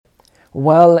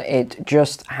Well, it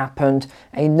just happened.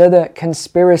 Another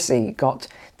conspiracy got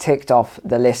ticked off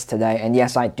the list today. And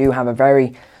yes, I do have a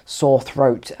very sore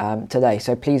throat today,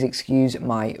 so please excuse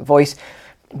my voice,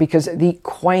 because the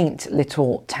quaint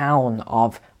little town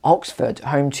of Oxford,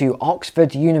 home to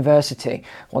Oxford University,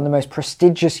 one of the most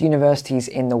prestigious universities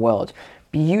in the world,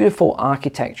 beautiful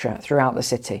architecture throughout the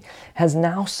city, has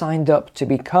now signed up to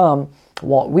become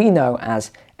what we know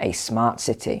as a smart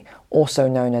city, also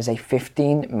known as a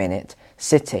 15-minute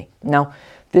city. Now,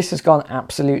 this has gone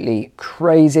absolutely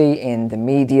crazy in the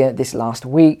media this last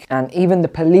week, and even the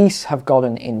police have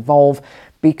gotten involved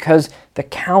because the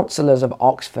councillors of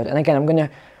Oxford, and again,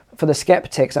 for the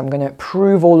skeptics, I'm going to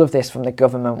prove all of this from the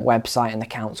government website and the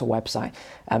council website.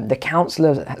 The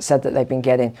councillors said that they've been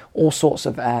getting all sorts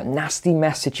of nasty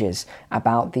messages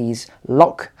about these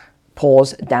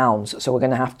pause downs. So we're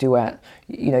going to have to,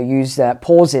 use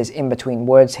pauses in between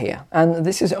words here. And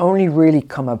this has only really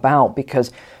come about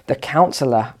because the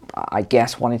councillor, I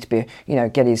guess, wanted to be,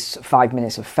 get his 5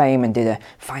 minutes of fame and did a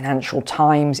Financial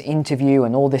Times interview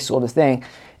and all this sort of thing,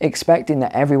 expecting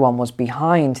that everyone was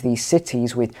behind these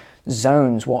cities with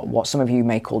zones, what some of you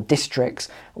may call districts,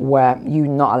 where you're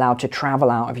not allowed to travel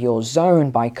out of your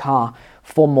zone by car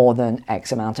for more than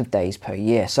X amount of days per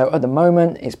year. So at the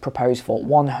moment, it's proposed for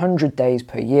 100 days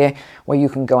per year where you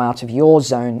can go out of your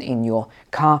zone in your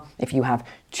car. If you have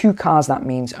 2 cars, that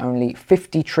means only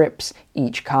 50 trips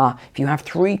each car. If you have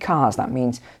 3 cars, that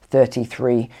means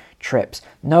 33 trips.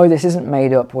 No, this isn't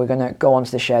made up. We're going to go onto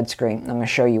the shared screen. I'm going to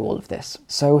show you all of this.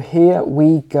 So here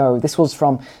we go. This was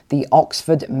from the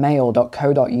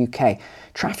oxfordmail.co.uk.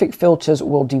 Traffic filters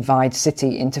will divide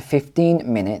city into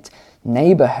 15-minute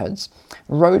neighbourhoods.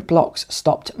 Roadblocks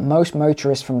stopped most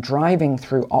motorists from driving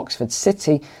through Oxford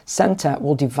city centre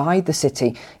will divide the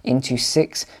city into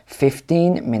 6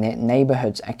 15-minute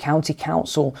neighbourhoods, a county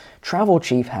council travel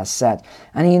chief has said,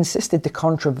 and he insisted the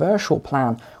controversial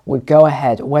plan would go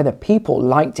ahead whether people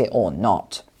liked it or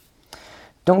not.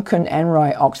 Duncan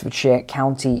Enright, Oxfordshire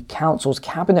County Council's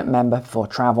Cabinet Member for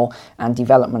Travel and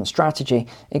Development Strategy,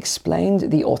 explained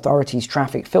the authority's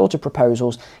traffic filter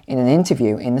proposals in an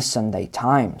interview in the Sunday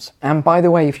Times. And by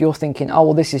the way, if you're thinking, oh,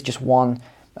 well, this is just one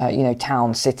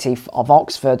town, city of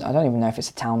Oxford, I don't even know if it's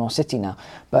a town or city now,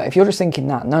 but if you're just thinking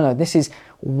that, no, this is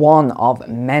one of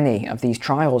many of these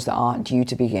trials that are due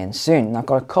to begin soon. And I've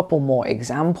got a couple more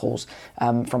examples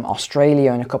from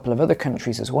Australia and a couple of other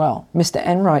countries as well. Mr.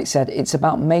 Enright said it's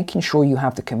about making sure you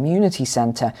have the community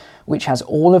centre, which has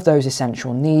all of those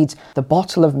essential needs, the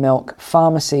bottle of milk,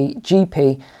 pharmacy,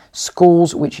 GP,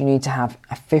 schools, which you need to have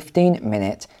a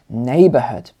 15-minute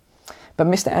neighbourhood. But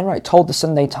Mr. Enright told the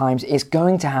Sunday Times it's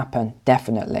going to happen,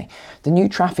 definitely. The new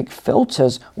traffic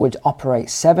filters would operate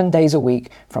 7 days a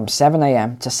week from 7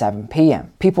 a.m. to 7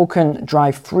 p.m. People can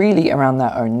drive freely around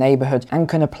their own neighbourhood and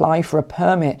can apply for a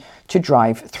permit to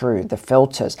drive through the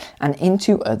filters and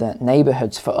into other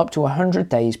neighbourhoods for up to 100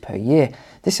 days per year.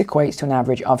 This equates to an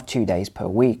average of 2 days per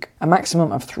week. A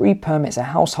maximum of 3 permits a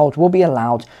household will be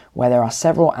allowed where there are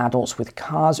several adults with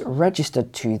cars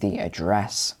registered to the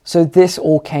address. So this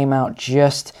all came out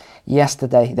just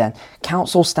yesterday then.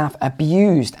 Council staff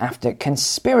abused after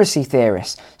conspiracy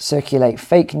theorists circulate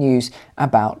fake news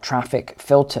about traffic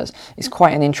filters. It's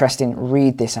quite an interesting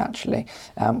read, this actually,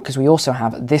 because we also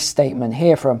have this statement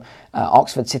here from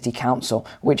Oxford City Council,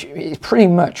 which is pretty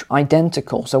much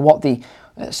identical. So what the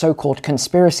so-called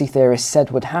conspiracy theorists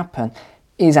said would happen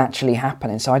is actually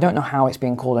happening. So I don't know how it's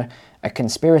being called a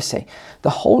conspiracy. The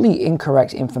wholly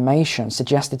incorrect information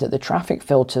suggested that the traffic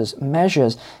filters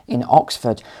measures in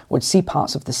Oxford would see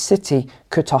parts of the city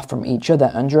cut off from each other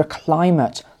under a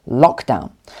climate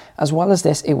lockdown. As well as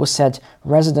this, it was said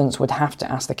residents would have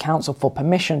to ask the council for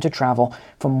permission to travel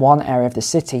from one area of the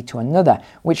city to another,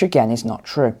 which again is not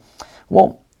true.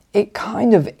 Well, it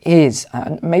kind of is,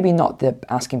 maybe not the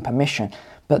asking permission,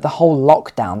 but the whole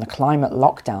lockdown, the climate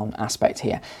lockdown aspect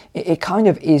here, it kind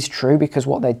of is true, because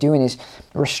what they're doing is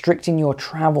restricting your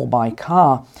travel by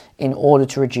car in order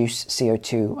to reduce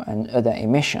CO2 and other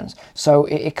emissions. So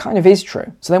it kind of is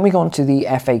true. So then we go on to the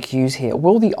FAQs here.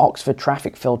 Will the Oxford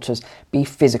traffic filters be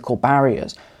physical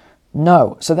barriers?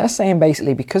 No. So they're saying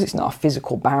basically because it's not a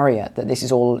physical barrier that this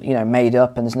is all, made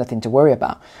up and there's nothing to worry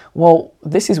about. Well,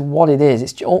 this is what it is.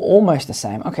 It's almost the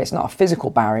same. Okay, it's not a physical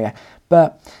barrier,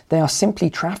 but they are simply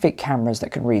traffic cameras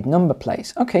that can read number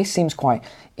plates. Okay, seems quite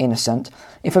innocent.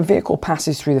 If a vehicle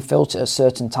passes through the filter at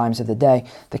certain times of the day,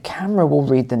 the camera will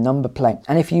read the number plate.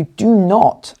 And if you do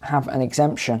not have an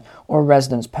exemption or a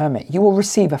residence permit, you will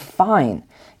receive a fine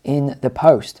in the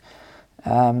post.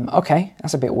 Okay,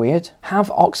 that's a bit weird. Have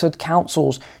Oxford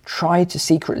councils tried to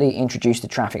secretly introduce the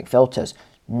traffic filters?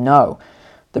 No.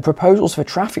 The proposals for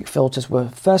traffic filters were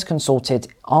first consulted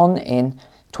on in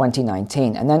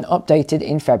 2019 and then updated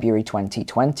in February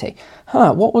 2020.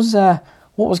 What was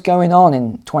going on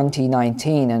in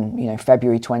 2019 and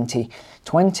February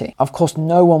 2020? Of course,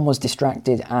 no one was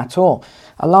distracted at all.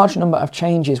 A large number of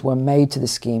changes were made to the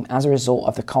scheme as a result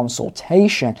of the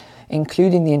consultation,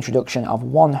 including the introduction of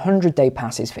 100-day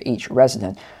passes for each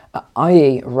resident,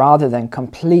 i.e. rather than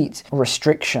complete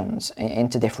restrictions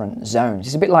into different zones.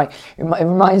 It's a bit like, it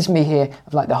reminds me here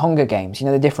of like the Hunger Games,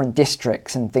 the different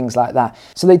districts and things like that.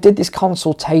 So they did this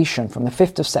consultation from the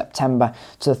 5th of September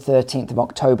to the 13th of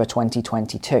October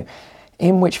 2022,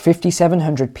 in which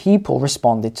 5,700 people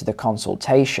responded to the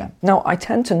consultation. Now, I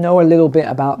tend to know a little bit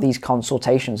about these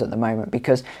consultations at the moment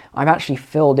because I've actually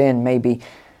filled in maybe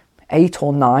 8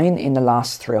 or 9 in the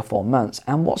last 3 or 4 months.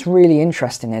 And what's really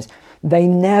interesting is they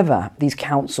never, these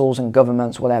councils and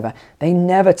governments, whatever, they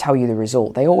never tell you the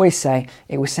result. They always say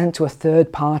it was sent to a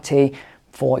third party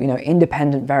for,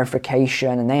 independent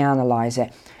verification, and they analyze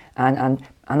it. And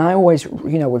I always,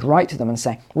 would write to them and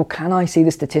say, well, can I see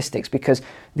the statistics? Because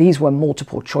these were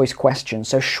multiple choice questions.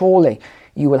 So surely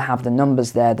you will have the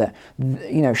numbers there that,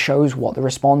 shows what the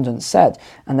respondents said.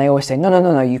 And they always say,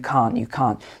 no, you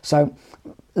can't. So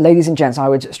ladies and gents, I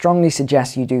would strongly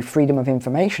suggest you do Freedom of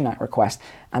Information Act request,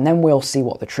 and then we'll see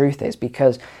what the truth is,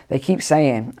 because they keep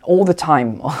saying all the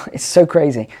time, it's so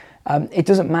crazy, it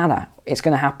doesn't matter, it's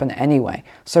going to happen anyway.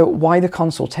 So why the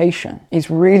consultation? It's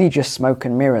really just smoke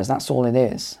and mirrors, that's all it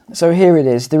is. So here it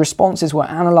is. The responses were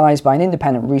analysed by an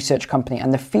independent research company,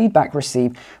 and the feedback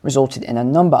received resulted in a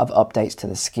number of updates to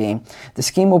the scheme. The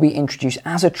scheme will be introduced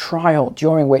as a trial,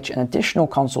 during which an additional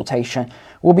consultation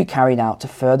will be carried out to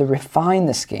further refine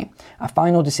the scheme. A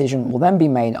final decision will then be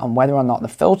made on whether or not the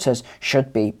filters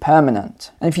should be permanent.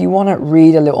 And if you want to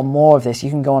read a little more of this, you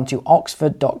can go on to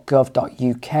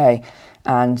oxford.gov.uk,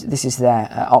 and this is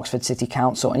their Oxford City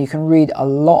Council, and you can read a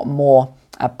lot more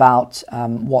about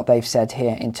what they've said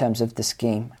here in terms of the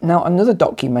scheme. Now, another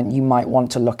document you might want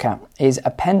to look at is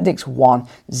Appendix 1,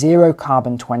 Zero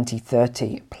Carbon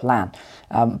 2030 Plan.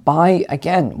 By,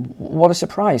 again, what a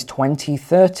surprise,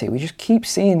 2030. We just keep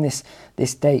seeing this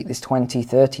date, this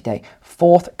 2030 date.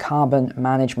 Fourth Carbon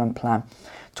Management Plan,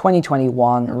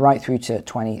 2021 right through to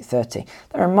 2030.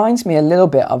 That reminds me a little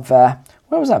bit of,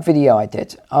 what was that video I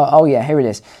did? Oh yeah, here it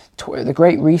is. The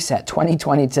Great Reset,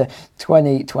 2020 to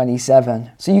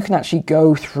 2027. So you can actually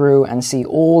go through and see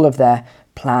all of their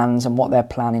plans and what they're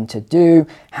planning to do,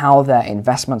 how their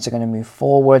investments are going to move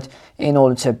forward in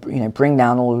order to bring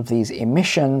down all of these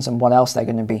emissions and what else they're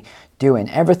going to be doing.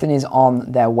 Everything is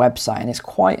on their website, and it's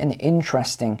quite an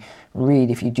interesting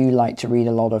read if you do like to read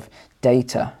a lot of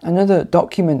data. Another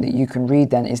document that you can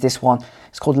read then is this one.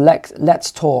 It's called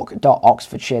Let's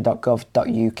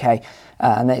Talk.oxfordshire.gov.uk,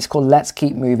 and it's called Let's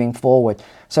Keep Moving Forward.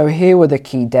 So here were the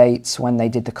key dates when they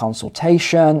did the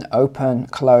consultation, open,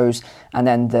 close, and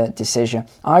then the decision.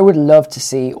 I would love to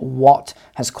see what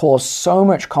has caused so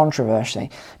much controversy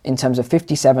in terms of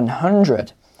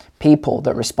 5,700 people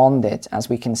that responded, as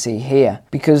we can see here,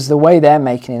 because the way they're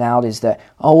making it out is that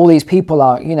all these people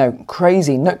are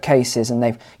crazy nutcases and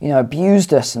they've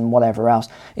abused us and whatever else.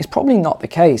 It's probably not the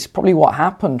case. Probably what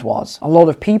happened was a lot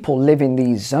of people live in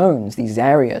these zones, these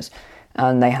areas,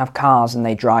 and they have cars and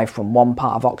they drive from one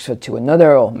part of Oxford to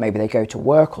another, or maybe they go to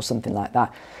work or something like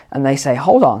that, and they say,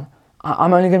 hold on,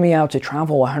 I'm only going to be able to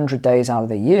travel 100 days out of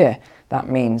the year. That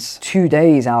means 2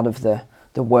 days out of the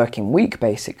working week,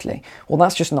 basically. Well,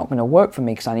 that's just not going to work for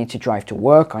me because I need to drive to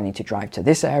work, I need to drive to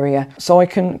this area. So I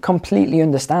can completely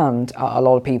understand a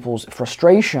lot of people's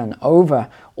frustration over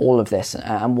all of this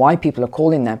and why people are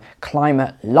calling them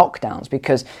climate lockdowns,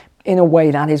 because in a way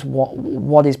that is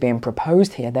what is being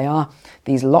proposed here. They are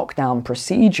these lockdown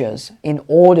procedures in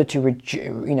order to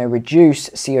reduce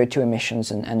CO2 emissions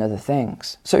and other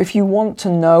things. So if you want to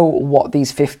know what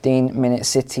these 15-minute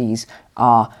cities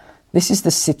are, this is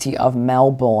the City of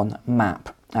Melbourne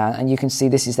map, and you can see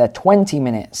this is their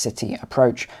 20-minute city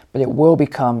approach, but it will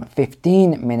become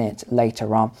 15-minute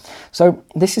later on. So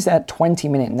this is their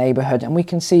 20-minute neighbourhood, and we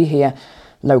can see here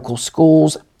local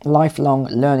schools, lifelong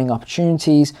learning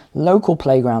opportunities, local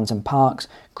playgrounds and parks,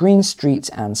 green streets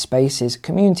and spaces,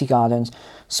 community gardens,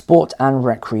 sport and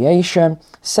recreation,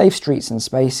 safe streets and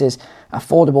spaces,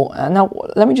 affordable. Now,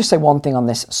 let me just say one thing on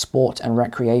this sport and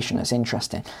recreation that's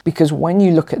interesting, because when you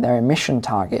look at their emission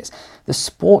targets, the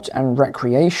sport and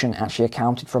recreation actually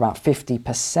accounted for about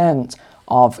 50%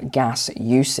 of gas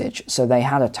usage. So they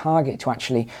had a target to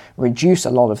actually reduce a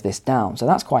lot of this down. So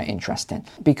that's quite interesting,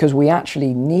 because we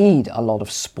actually need a lot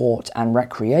of sport and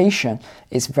recreation.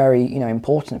 It's very,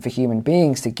 important for human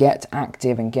beings to get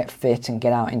active and get fit and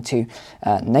get out into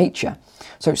nature.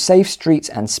 So safe streets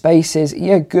and spaces,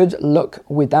 yeah, good luck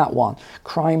with that one.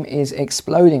 Crime is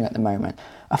exploding at the moment.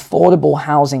 Affordable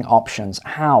housing options,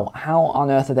 how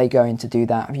on earth are they going to do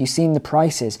that? Have you seen the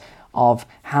prices of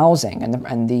housing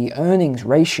and the earnings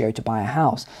ratio to buy a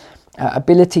house?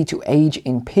 Ability to age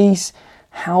in peace,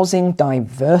 housing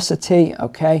diversity,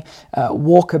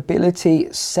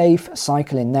 walkability, safe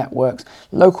cycling networks,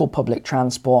 local public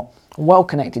transport, well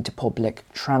connected to public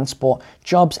transport,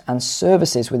 jobs and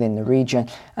services within the region,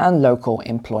 and local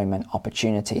employment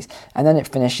opportunities. And then it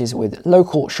finishes with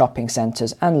local shopping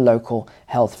centres and local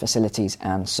health facilities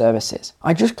and services.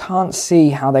 I just can't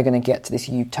see how they're going to get to this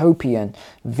utopian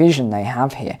vision they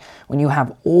have here when you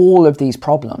have all of these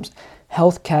problems.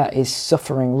 Healthcare is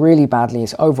suffering really badly,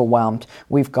 it's overwhelmed.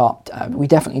 We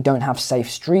definitely don't have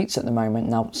safe streets at the moment.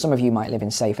 Now, some of you might live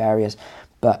in safe areas,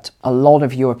 but a lot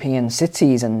of European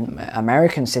cities and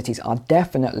American cities are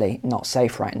definitely not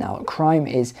safe right now. Crime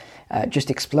is just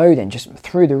exploding, just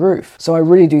through the roof. So I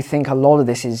really do think a lot of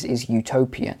this is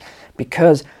utopian,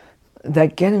 because they're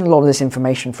getting a lot of this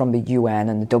information from the UN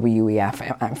and the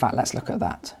WEF. In fact, let's look at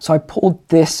that. So I pulled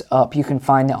this up. You can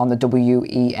find it on the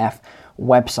WEF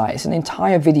website. It's an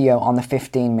entire video on the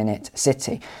 15-minute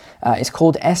city. It's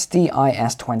called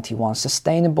SDIS 21,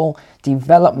 Sustainable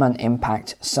Development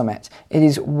Impact Summit. It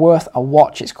is worth a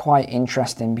watch. It's quite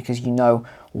interesting because you know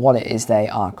what it is they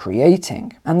are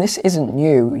creating. And this isn't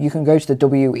new. You can go to the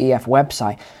WEF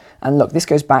website and look, this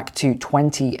goes back to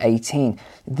 2018.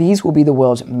 These will be the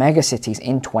world's megacities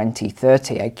in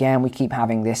 2030. Again, we keep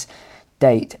having this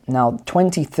date. Now,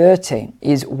 2030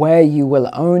 is where you will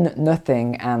own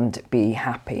nothing and be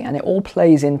happy. And it all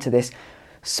plays into this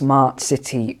smart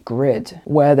city grid,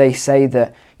 where they say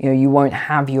that you won't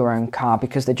have your own car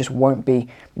because there just won't be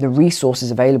the resources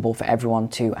available for everyone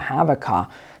to have a car.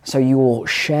 So you will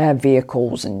share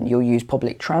vehicles and you'll use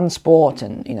public transport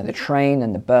and the train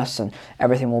and the bus, and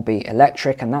everything will be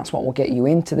electric, and that's what will get you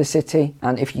into the city.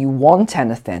 And if you want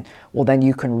anything, well, then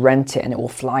you can rent it and it will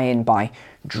fly in by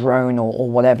drone or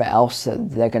whatever else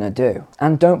that they're going to do.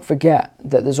 And don't forget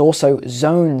that there's also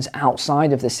zones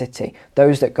outside of the city,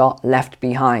 those that got left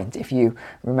behind, if you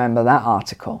remember that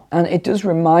article. And it does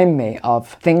remind me of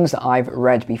things that I've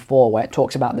read before, where it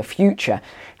talks about the future,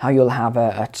 how you'll have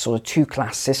a sort of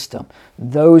two-class system,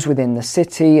 those within the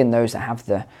city and those that have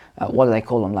the what do they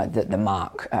call them, like the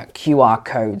mark, QR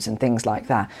codes and things like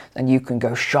that. And you can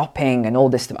go shopping and all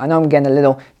this stuff. I know I'm getting a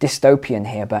little dystopian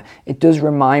here, but it does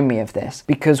remind me of this,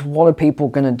 because what are people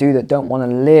going to do that don't want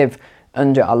to live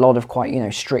under a lot of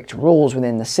quite, strict rules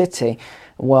within the city?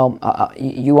 Well,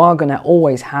 you are going to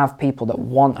always have people that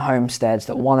want homesteads,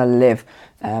 that want to live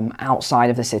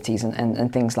outside of the cities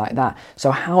and things like that.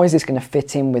 So how is this going to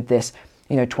fit in with this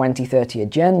 2030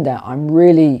 agenda? I'm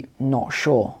really not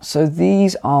sure. So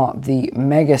these are the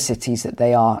mega cities that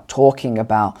they are talking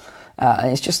about.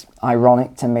 And it's just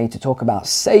ironic to me to talk about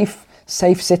safe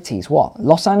cities. What?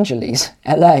 Los Angeles,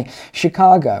 LA,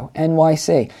 Chicago,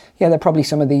 NYC. Yeah, they're probably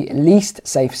some of the least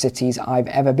safe cities I've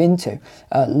ever been to.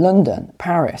 London,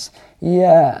 Paris.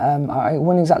 Yeah, I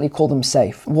wouldn't exactly call them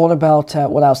safe. What about,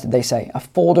 what else did they say?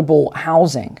 Affordable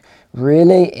housing.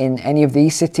 Really, in any of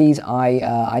these cities,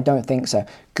 I don't think so.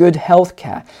 Good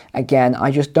healthcare. Again,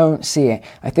 I just don't see it.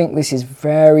 I think this is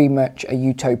very much a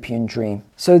utopian dream.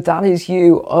 So that is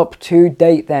you up to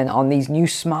date then on these new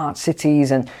smart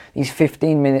cities and these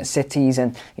 15-minute cities,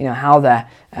 and how they're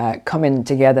coming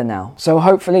together now. So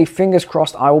hopefully, fingers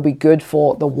crossed, I will be good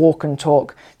for the walk and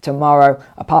talk tomorrow.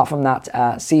 Apart from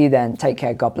that, see you then. Take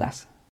care. God bless.